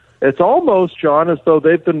 it's almost, John, as though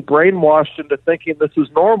they've been brainwashed into thinking this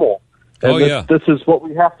is normal. And this is what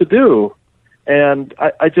we have to do. And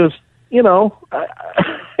I just, I'm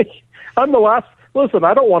the last. Listen,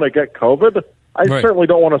 I don't want to get COVID. I certainly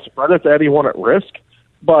don't want to spread it to anyone at risk.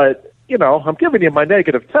 But, I'm giving you my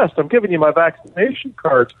negative test. I'm giving you my vaccination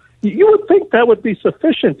cards. You would think that would be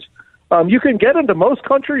sufficient. You can get into most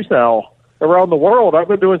countries now around the world. I've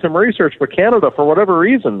been doing some research for Canada for whatever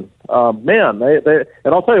reason. And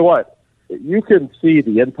I'll tell you what, you can see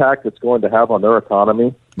the impact it's going to have on their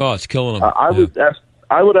economy. Oh, it's killing them.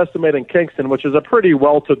 I would estimate in Kingston, which is a pretty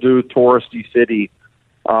well-to-do touristy city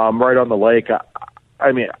right on the lake,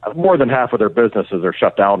 I mean, more than half of their businesses are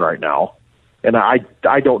shut down right now. And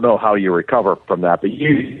I don't know how you recover from that, but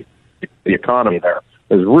the economy there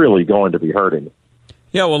is really going to be hurting.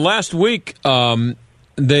 Yeah, well, last week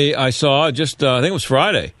I saw, I think it was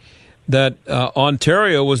Friday, that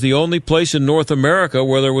Ontario was the only place in North America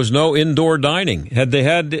where there was no indoor dining. Had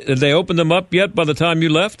they opened them up yet by the time you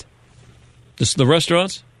left? The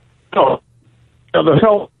restaurants? No. The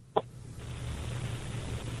hell.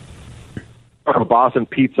 Boston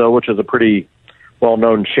Pizza, which is a pretty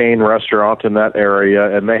well-known chain restaurant in that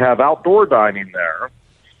area, and they have outdoor dining there.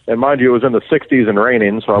 And mind you, it was in the 60s and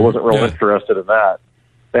raining, so I wasn't real interested in that.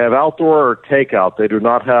 They have outdoor takeout. They do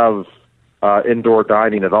not have indoor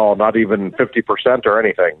dining at all, not even 50% or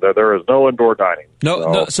anything. There is no indoor dining.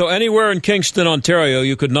 So anywhere in Kingston, Ontario,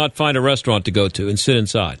 you could not find a restaurant to go to and sit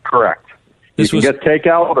inside. Correct. You can get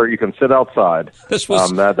takeout or you can sit outside. This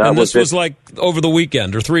was this was like over the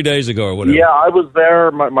weekend or 3 days ago or whatever. Yeah, I was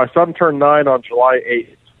there. My son turned 9 on July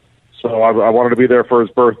 8th, so I wanted to be there for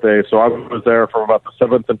his birthday. So I was there from about the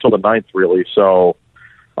 7th until the 9th, really. So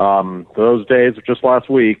those days, just last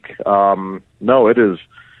week, no, it is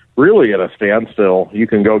really at a standstill. You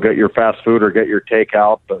can go get your fast food or get your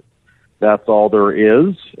takeout, but that's all there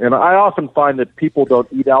is. And I often find that people don't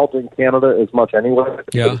eat out in Canada as much anyway.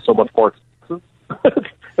 It's so much more expensive.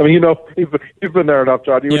 I mean, you've been there enough,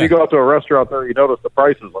 John. When you go out to a restaurant there, you notice the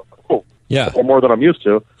prices are more than I'm used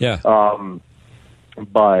to. Yeah.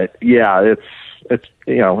 But yeah,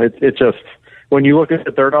 it's just when you look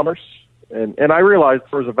at their numbers, And I realize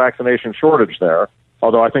there's a vaccination shortage there,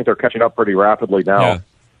 although I think they're catching up pretty rapidly now. Yeah.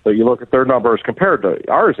 But you look at their numbers compared to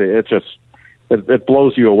ours, it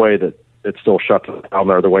blows you away that it's still shut down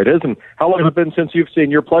there the way it is. And how long has it been since you've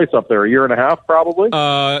seen your place up there? A year and a half, probably?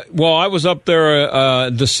 Well, I was up there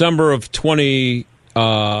December of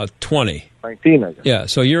 2020. 19, I guess. Yeah,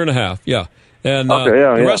 so a year and a half, yeah. And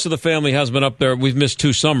the rest of the family has been up there. We've missed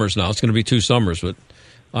 2 summers now. It's going to be 2 summers. But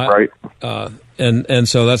right. And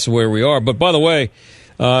so that's where we are. But by the way,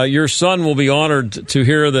 your son will be honored to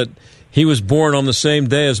hear that he was born on the same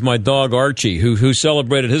day as my dog Archie, who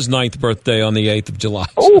celebrated his 9th birthday on the 8th of July.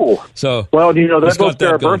 Oh, so well, they both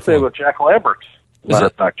share a birthday with Jack Lambert. Matter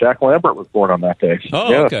of fact, Jack Lambert was born on that day.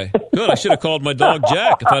 Oh, yeah. Okay, good. I should have called my dog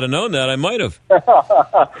Jack. If I'd have known that, I might have.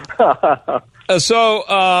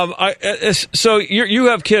 So you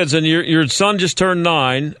have kids, and your son just turned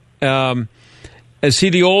 9. Is he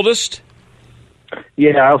the oldest?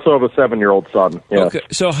 Yeah, I also have a 7-year-old son. Yeah. Okay,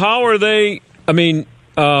 so how are they? I mean,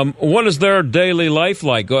 what is their daily life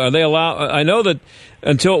like? Are they allowed? I know that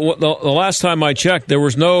until the last time I checked, there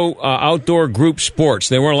was no outdoor group sports.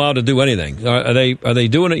 They weren't allowed to do anything. Are they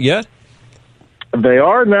doing it yet? They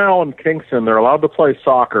are now in Kingston. They're allowed to play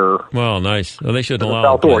soccer. Well, nice. Well, they shouldn't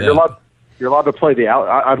allow outdoor. You're allowed to play the out.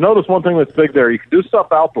 I've noticed one thing that's big there. You can do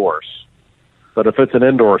stuff outdoors, but if it's an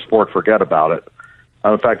indoor sport, forget about it.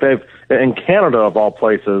 In fact, they've in Canada of all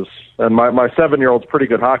places, and my 7-year-old's a pretty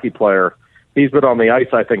good hockey player. He's been on the ice,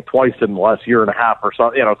 I think, twice in the last year and a half or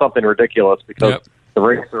so, something ridiculous because the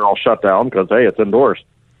rinks are all shut down because, hey, it's indoors.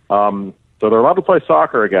 So they're allowed to play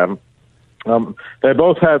soccer again. They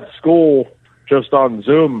both had school just on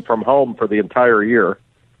Zoom from home for the entire year.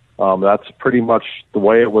 That's pretty much the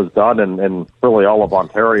way it was done in really all of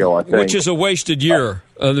Ontario, I think. Which is a wasted year.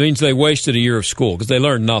 It means they wasted a year of school because they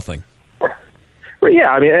learned nothing. Well,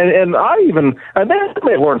 yeah, I mean, and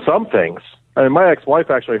they learned some things. I mean, my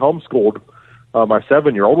ex-wife actually homeschooled my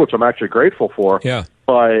 7-year-old, which I'm actually grateful for. Yeah.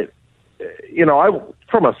 But,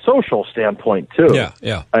 from a social standpoint, too.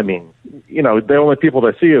 Yeah. I mean, the only people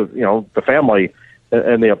that see is, the family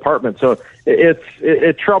and the apartment. So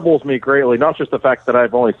it troubles me greatly, not just the fact that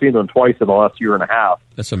I've only seen them twice in the last year and a half.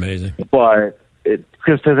 That's amazing. But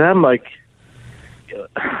because to them, I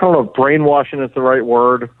don't know if brainwashing is the right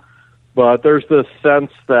word, but there's this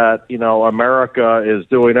sense that, America is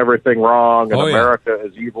doing everything wrong and America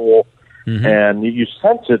is evil. Mm-hmm. And you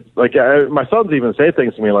sense it. Like, my sons even say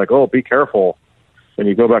things to me like, oh, be careful when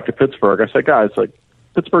you go back to Pittsburgh. I say, guys,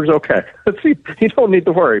 Pittsburgh's okay. You don't need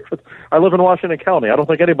to worry. I live in Washington County. I don't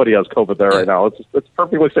think anybody has COVID there right now. It's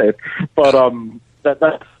perfectly safe. But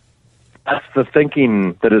that's the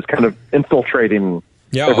thinking that is kind of infiltrating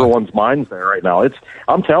everyone's minds there right now.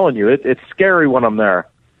 I'm telling you, it's scary when I'm there.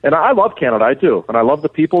 And I love Canada, I do. And I love the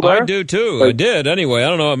people there. I do, too. I did, anyway.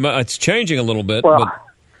 I don't know. It's changing a little bit. Well,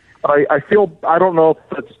 I feel, I don't know if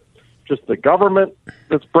it's just the government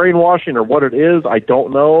that's brainwashing or what it is. I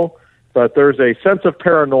don't know. But there's a sense of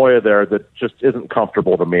paranoia there that just isn't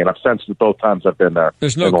comfortable to me. And I've sensed it both times I've been there.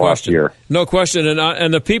 There's no question. Last year. No question.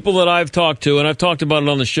 And the people that I've talked to, and I've talked about it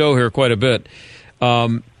on the show here quite a bit,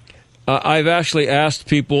 I've actually asked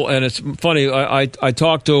people, and it's funny, I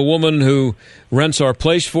talked to a woman who rents our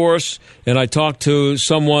place for us, and I talked to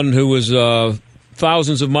someone who was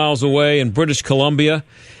thousands of miles away in British Columbia,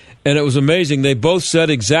 and it was amazing. They both said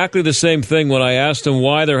exactly the same thing when I asked them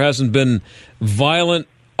why there hasn't been violent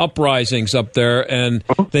uprisings up there, and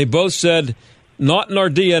they both said, not in our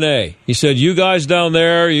DNA. He said, you guys down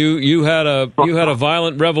there, you had a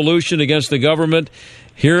violent revolution against the government.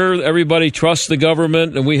 Here, everybody trusts the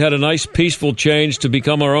government, and we had a nice, peaceful change to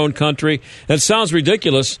become our own country. That sounds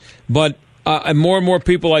ridiculous, but more and more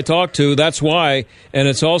people I talk to, that's why. And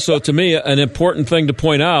it's also, to me, an important thing to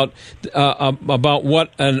point out about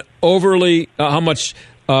what an overly, how much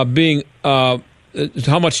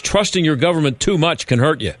trusting your government too much can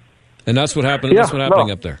hurt you. And that's what happened. That's what's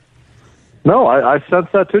happening up there. No, I sense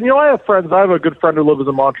that too. And, I have friends. I have a good friend who lives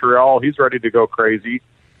in Montreal. He's ready to go crazy.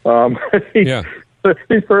 He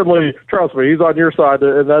certainly, trust me, he's on your side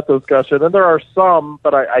in that discussion. And there are some,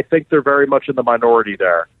 but I think they're very much in the minority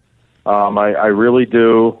there. I really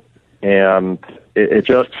do. And it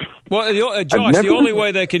just... Well, Josh, the only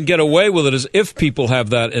way they can get away with it is if people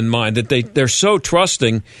have that in mind, that they're so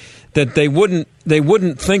trusting that they wouldn't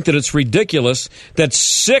think that it's ridiculous that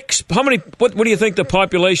what do you think the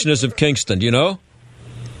population is of Kingston, do you know?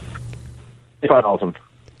 5,000.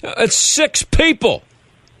 It's 6 people.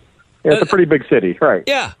 Yeah, it's a pretty big city, right?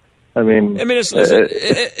 Yeah. I mean,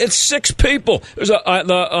 it's 6 people.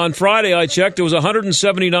 On Friday, I checked. There was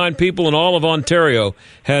 179 people in all of Ontario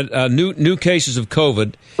had new cases of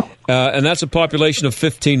COVID, and that's a population of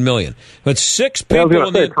 15 million. But 6 people. I was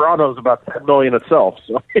going to say Toronto's about 10 million itself.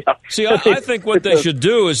 So, yeah. See, I think what they should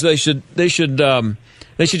do is they should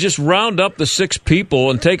just round up the 6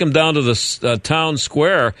 people and take them down to the town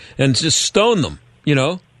square and just stone them. You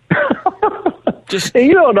know. And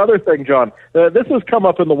another thing, John, this has come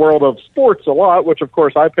up in the world of sports a lot, which, of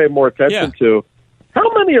course, I pay more attention to.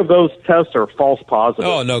 How many of those tests are false positives?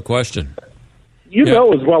 Oh, no question. You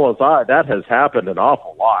know as well as I, that has happened an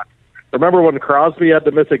awful lot. Remember when Crosby had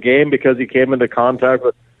to miss a game because he came into contact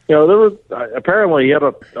with, there was apparently he had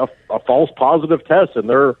a false positive test, and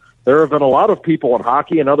there have been a lot of people in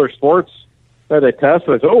hockey and other sports that they test,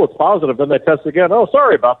 and they say, oh, it's positive, then they test again. Oh,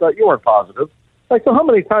 sorry about that, you weren't positive. Like, so how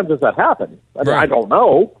many times does that happen? I mean, I don't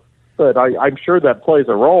know, but I'm sure that plays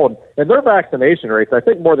a role. And their vaccination rates, I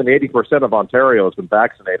think more than 80% of Ontario has been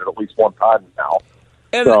vaccinated at least one time now.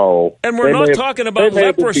 And we're not talking about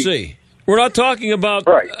leprosy. We're not talking about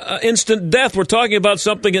instant death. We're talking about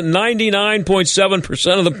something that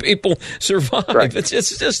 99.7% of the people survive. Right. It's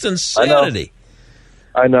just insanity.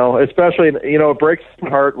 I know. Especially, it breaks my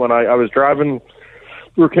heart when I was driving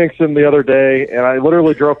through Kingston the other day, and I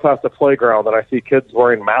literally drove past a playground, and I see kids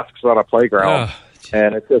wearing masks on a playground,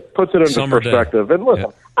 and it just puts it into perspective. Day. And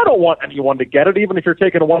listen, I don't want anyone to get it, even if you're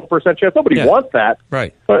taking a 1% chance. Nobody wants that.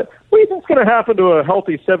 Right. But what do you think's going to happen to a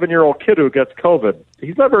healthy 7-year-old kid who gets COVID?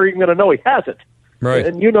 He's never even going to know he has it. Right.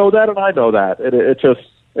 And you know that, and I know that.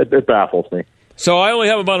 It baffles me. So I only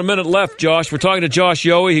have about a minute left, Josh. We're talking to Josh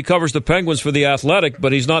Yohe. He covers the Penguins for The Athletic,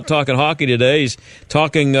 but he's not talking hockey today. He's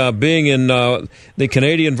talking being in the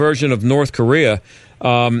Canadian version of North Korea. When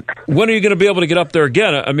are you going to be able to get up there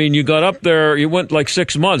again? I mean, you got up there, you went like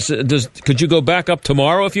 6 months. Could you go back up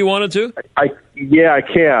tomorrow if you wanted to? I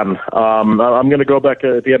can. I'm going to go back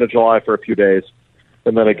at the end of July for a few days,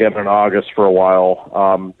 and then again in August for a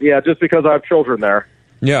while. Just because I have children there.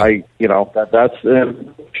 Yeah, that's.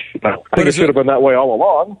 I think it should have been that way all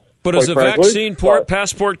along. But is a vaccine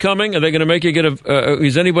passport coming? Are they going to make you get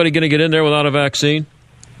is anybody going to get in there without a vaccine?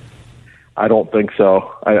 I don't think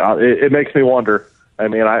so. It makes me wonder. I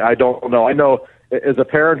mean, I don't know. I know as a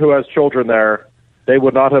parent who has children there, they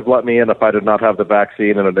would not have let me in if I did not have the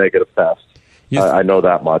vaccine and a negative test. I know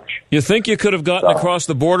that much. You think you could have gotten across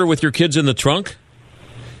the border with your kids in the trunk?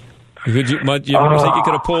 You think you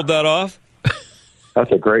could have pulled that off? That's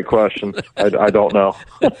a great question. I don't know.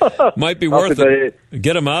 Might be worth it.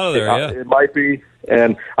 Get them out of there, It might be.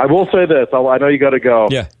 And I will say this. I know you got to go.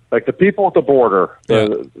 Yeah. Like the people at the border,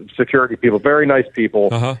 the security people, very nice people.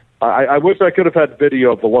 Uh-huh. I wish I could have had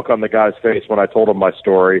video of the look on the guy's face when I told him my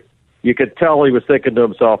story. You could tell he was thinking to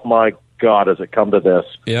himself, my God, has it come to this?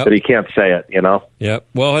 Yep. But he can't say it, Yep.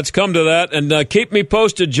 Well, it's come to that. And keep me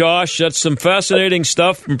posted, Josh. That's some fascinating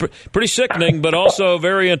stuff. Pretty sickening, but also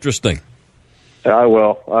very interesting. I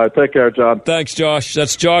will. Take care, John. Thanks, Josh.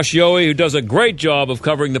 That's Josh Yohe, who does a great job of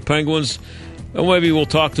covering the Penguins. Well, maybe we'll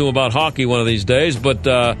talk to him about hockey one of these days,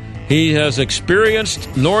 but he has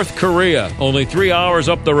experienced North Korea, only 3 hours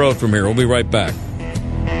up the road from here. We'll be right back.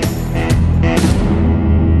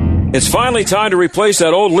 It's finally time to replace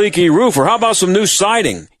that old leaky roof, or how about some new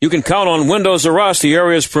siding? You can count on Windows R Us, the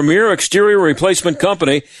area's premier exterior replacement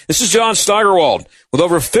company. This is John Steigerwald. With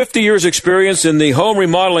over 50 years' experience in the home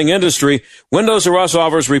remodeling industry, Windows R Us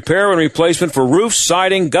offers repair and replacement for roofs,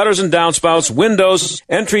 siding, gutters and downspouts, windows,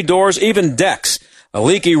 entry doors, even decks. A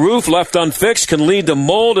leaky roof left unfixed can lead to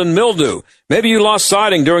mold and mildew. Maybe you lost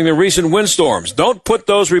siding during the recent windstorms. Don't put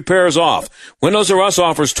those repairs off. Windows R Us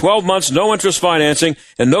offers 12 months no-interest financing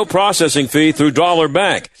and no processing fee through Dollar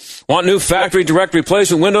Bank. Want new factory direct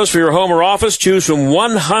replacement windows for your home or office? Choose from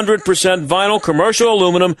 100% vinyl, commercial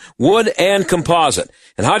aluminum, wood, and composite.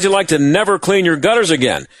 And how'd you like to never clean your gutters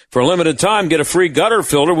again? For a limited time, get a free gutter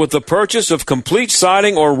filter with the purchase of complete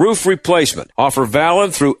siding or roof replacement. Offer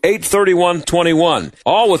valid through 8/31/21.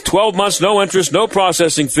 All with 12 months, no interest, no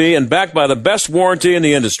processing fee, and backed by the best warranty in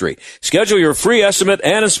the industry. Schedule your free estimate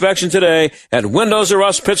and inspection today at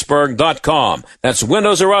WindowsRUsPittsburgh.com. That's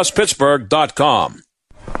WindowsRUsPittsburgh.com.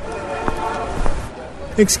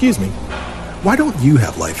 Excuse me, why don't you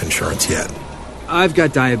have life insurance yet? I've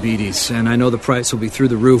got diabetes, and I know the price will be through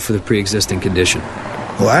the roof for the pre-existing condition.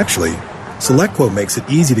 Well, actually, SelectQuote makes it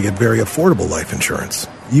easy to get very affordable life insurance,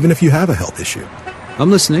 even if you have a health issue.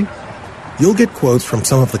 I'm listening. You'll get quotes from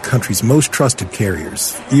some of the country's most trusted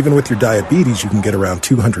carriers. Even with your diabetes, you can get around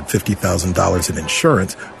 $250,000 in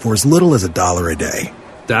insurance for as little as $1 a day.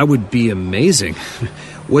 That would be amazing.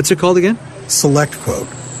 What's it called again? SelectQuote.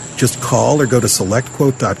 Just call or go to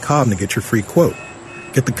SelectQuote.com to get your free quote.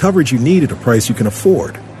 Get the coverage you need at a price you can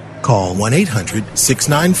afford. Call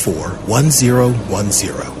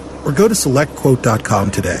 1-800-694-1010 or go to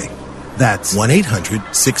SelectQuote.com today. That's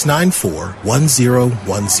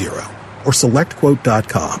 1-800-694-1010 or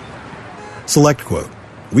SelectQuote.com. SelectQuote.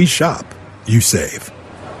 We shop. You save.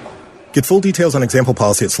 Get full details on example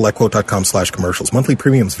policy at SelectQuote.com/commercials. Monthly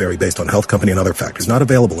premiums vary based on health, company, and other factors. Not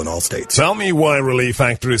available in all states. Tell me why Relief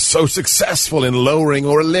Factor is so successful in lowering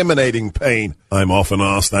or eliminating pain. I'm often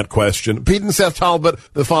asked that question. Pete and Seth Talbot,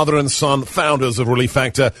 the father and son founders of Relief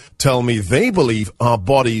Factor, tell me they believe our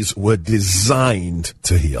bodies were designed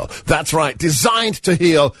to heal. That's right, designed to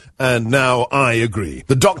heal, and now I agree.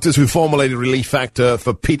 The doctors who formulated Relief Factor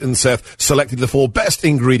for Pete and Seth selected the 4 best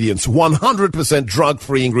ingredients, 100%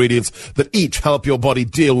 drug-free ingredients that each help your body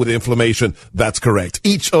deal with inflammation. That's correct.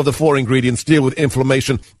 Each of the 4 ingredients deal with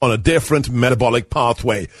inflammation on a different metabolic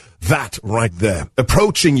pathway. That right there.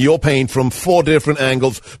 Approaching your pain from 4 different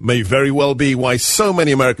angles may very well be why so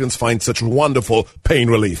many Americans find such wonderful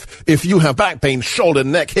pain relief. If you have back pain, shoulder,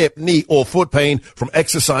 neck, hip, knee, or foot pain from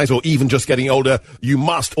exercise or even just getting older, you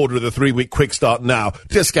must order the 3-week quick start now.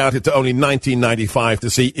 Discounted to only $19.95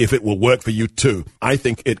 to see if it will work for you too. I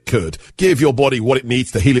think it could. Give your body what it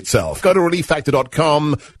needs to heal itself. Go to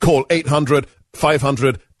ReliefFactor.com. Call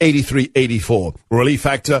 800-500-8384.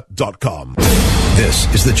 ReliefFactor.com. This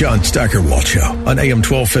is the John Steigerwald Show on AM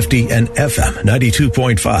 1250 and FM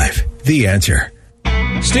 92.5. The Answer.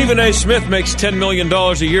 Stephen A. Smith makes $10 million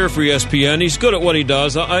a year for ESPN. He's good at what he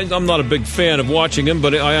does. I'm not a big fan of watching him,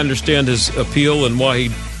 but I understand his appeal and why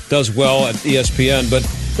he does well at ESPN. But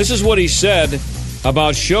this is what he said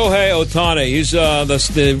about Shohei Ohtani. He's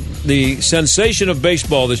the sensation of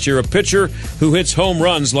baseball this year, a pitcher who hits home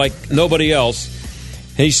runs like nobody else.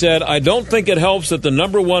 He said, I don't think it helps that the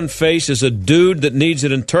number one face is a dude that needs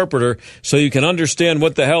an interpreter so you can understand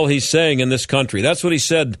what the hell he's saying in this country. That's what he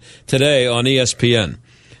said today on ESPN.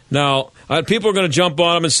 Now, people are going to jump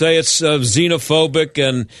on him and say it's xenophobic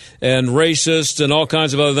and racist and all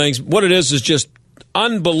kinds of other things. What it is just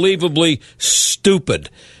unbelievably stupid.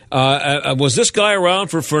 Was this guy around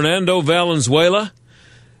for Fernando Valenzuela?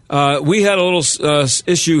 We had a little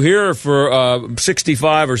issue here for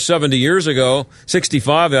 65 or 70 years ago,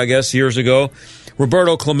 65, I guess, years ago.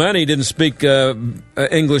 Roberto Clemente didn't speak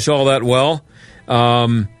English all that well.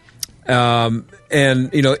 And,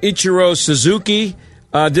 Ichiro Suzuki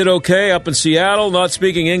did okay up in Seattle, not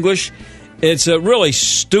speaking English. It's a really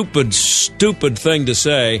stupid thing to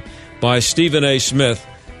say by Stephen A. Smith,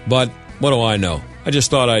 but what do I know? I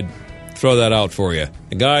just thought I'd throw that out for you.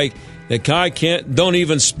 The guy don't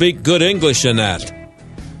even speak good English in that.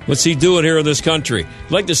 What's he doing here in this country?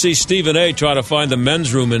 I'd like to see Stephen A. try to find the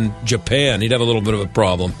men's room in Japan. He'd have a little bit of a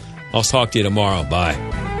problem. I'll talk to you tomorrow. Bye.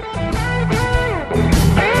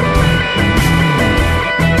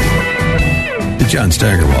 The John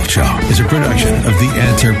Steigerwald Show is a production of The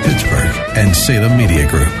Answer Pittsburgh and Salem Media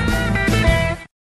Group.